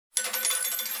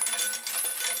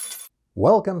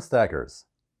Welcome, stackers!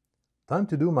 Time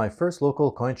to do my first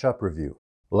local coin shop review.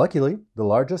 Luckily, the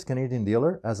largest Canadian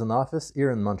dealer has an office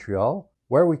here in Montreal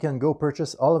where we can go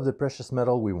purchase all of the precious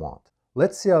metal we want.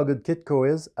 Let's see how good Kitco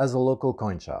is as a local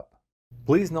coin shop.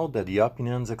 Please note that the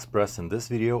opinions expressed in this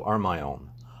video are my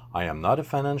own. I am not a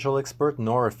financial expert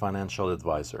nor a financial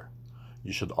advisor.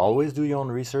 You should always do your own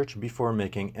research before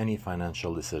making any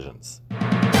financial decisions.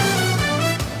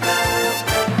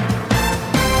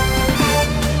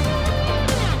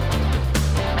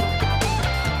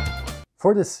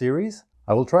 For this series,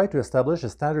 I will try to establish a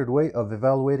standard way of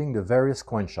evaluating the various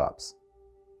coin shops.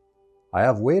 I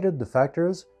have weighted the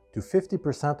factors to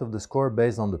 50% of the score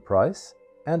based on the price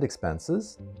and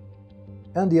expenses,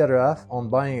 and the other half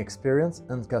on buying experience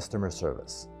and customer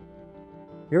service.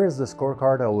 Here is the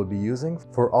scorecard I will be using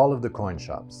for all of the coin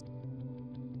shops.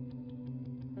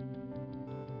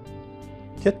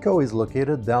 Kitco is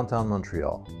located downtown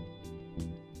Montreal.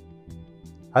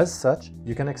 As such,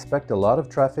 you can expect a lot of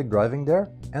traffic driving there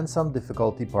and some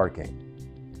difficulty parking.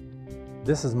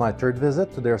 This is my third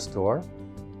visit to their store,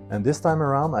 and this time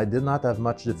around I did not have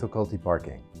much difficulty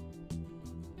parking.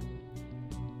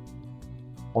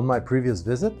 On my previous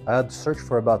visit, I had to search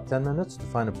for about 10 minutes to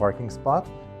find a parking spot,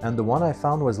 and the one I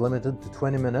found was limited to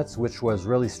 20 minutes, which was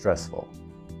really stressful.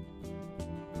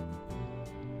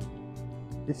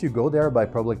 If you go there by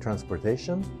public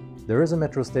transportation, there is a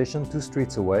metro station 2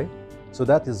 streets away, so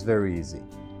that is very easy.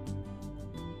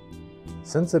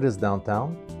 Since it is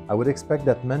downtown, I would expect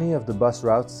that many of the bus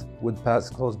routes would pass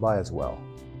close by as well.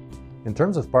 In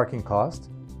terms of parking cost,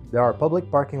 there are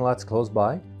public parking lots close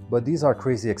by, but these are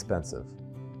crazy expensive.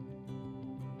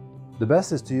 The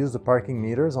best is to use the parking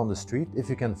meters on the street if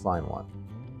you can find one.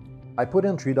 I put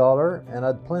in $3 and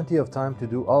had plenty of time to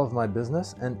do all of my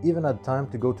business and even had time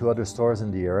to go to other stores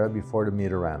in the area before the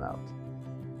meter ran out.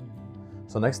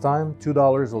 So next time,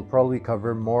 $2 will probably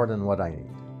cover more than what I need.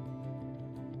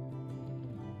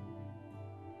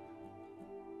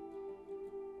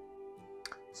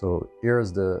 So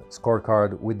here's the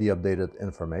scorecard with the updated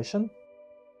information.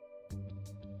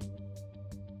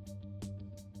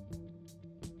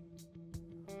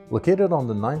 Located on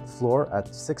the 9th floor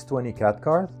at 620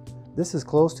 Cathcart, this is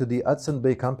close to the Hudson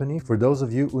Bay Company for those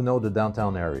of you who know the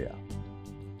downtown area.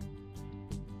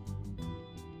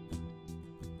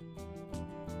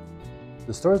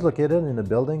 The store is located in a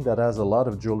building that has a lot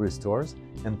of jewelry stores,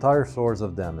 entire floors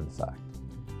of them in fact.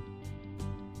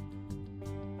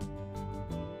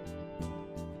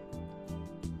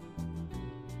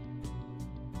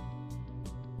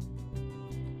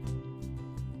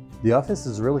 The office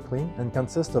is really clean and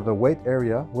consists of a weight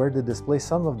area where they display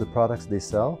some of the products they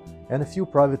sell and a few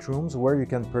private rooms where you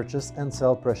can purchase and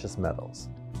sell precious metals.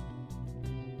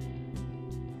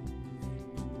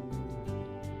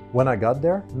 When I got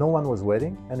there, no one was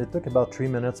waiting, and it took about 3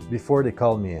 minutes before they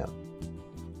called me in.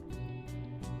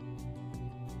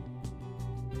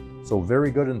 So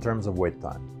very good in terms of wait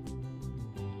time.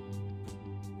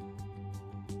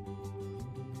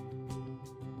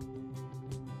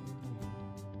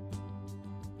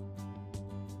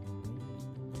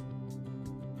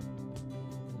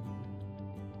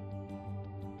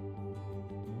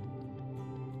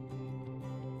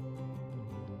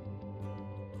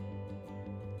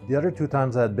 The other 2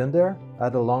 times I had been there, I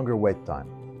had a longer wait time.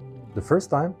 The first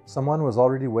time, someone was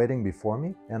already waiting before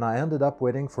me, and I ended up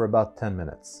waiting for about 10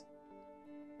 minutes.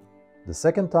 The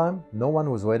second time, no one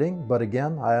was waiting, but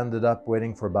again, I ended up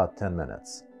waiting for about 10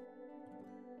 minutes.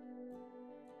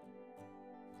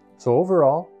 So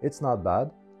overall, it's not bad,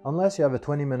 unless you have a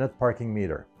 20-minute parking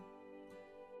meter.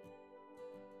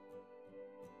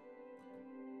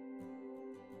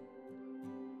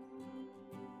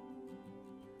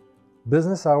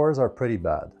 Business hours are pretty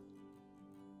bad.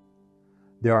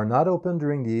 They are not open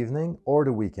during the evening or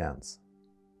the weekends.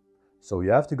 So you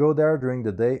have to go there during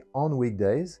the day on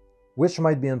weekdays, which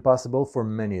might be impossible for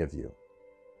many of you.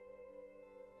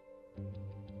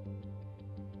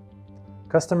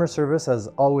 Customer service has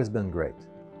always been great.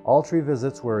 All 3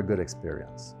 visits were a good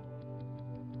experience.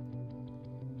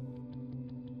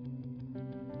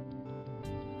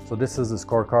 So this is the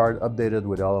scorecard updated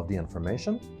with all of the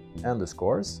information and the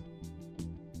scores.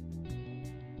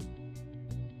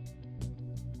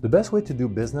 The best way to do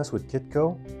business with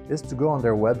Kitco is to go on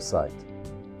their website.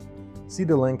 See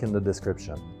the link in the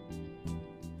description.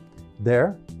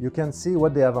 There, you can see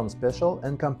what they have on special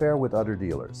and compare with other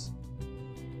dealers.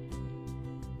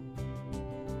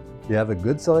 They have a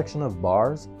good selection of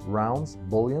bars, rounds,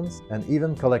 bullions, and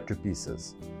even collector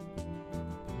pieces.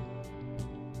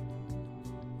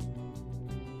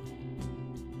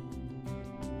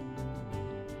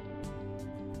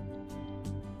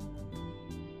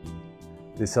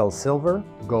 They sell silver,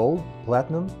 gold,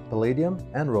 platinum, palladium,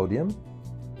 and rhodium.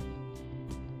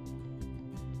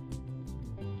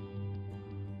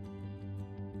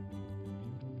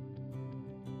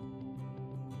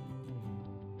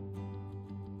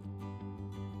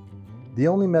 The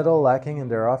only metal lacking in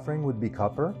their offering would be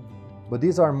copper, but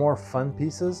these are more fun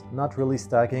pieces, not really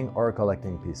stacking or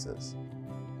collecting pieces.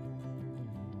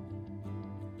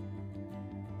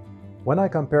 When I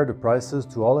compared the prices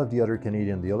to all of the other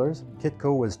Canadian dealers,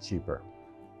 Kitco was cheaper.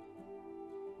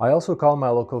 I also called my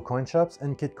local coin shops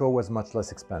and Kitco was much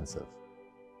less expensive.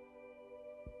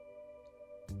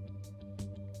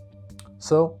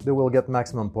 So they will get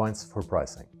maximum points for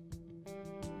pricing.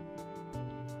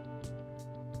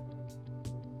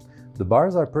 The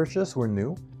bars I purchased were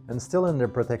new and still in their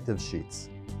protective sheets.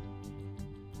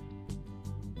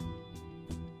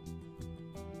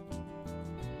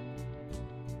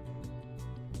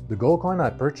 The gold coin I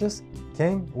purchased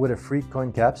came with a free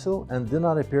coin capsule and did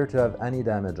not appear to have any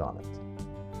damage on it.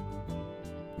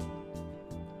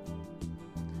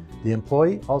 The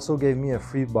employee also gave me a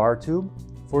free bar tube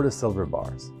for the silver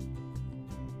bars.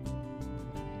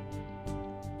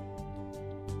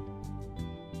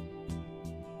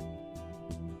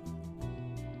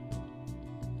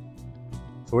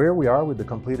 So here we are with the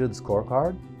completed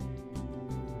scorecard.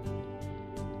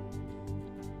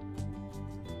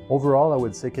 Overall, I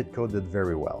would say Kitco did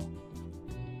very well.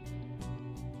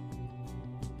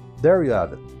 There you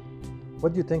have it.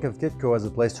 What do you think of Kitco as a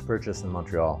place to purchase in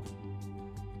Montreal?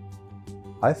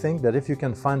 I think that if you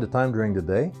can find the time during the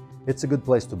day, it's a good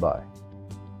place to buy.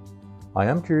 I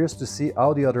am curious to see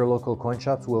how the other local coin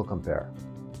shops will compare.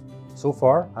 So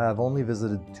far, I have only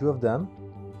visited 2 of them,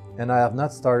 and I have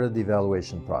not started the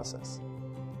evaluation process.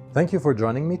 Thank you for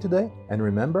joining me today, and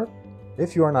remember,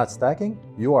 if you are not stacking,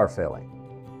 you are failing.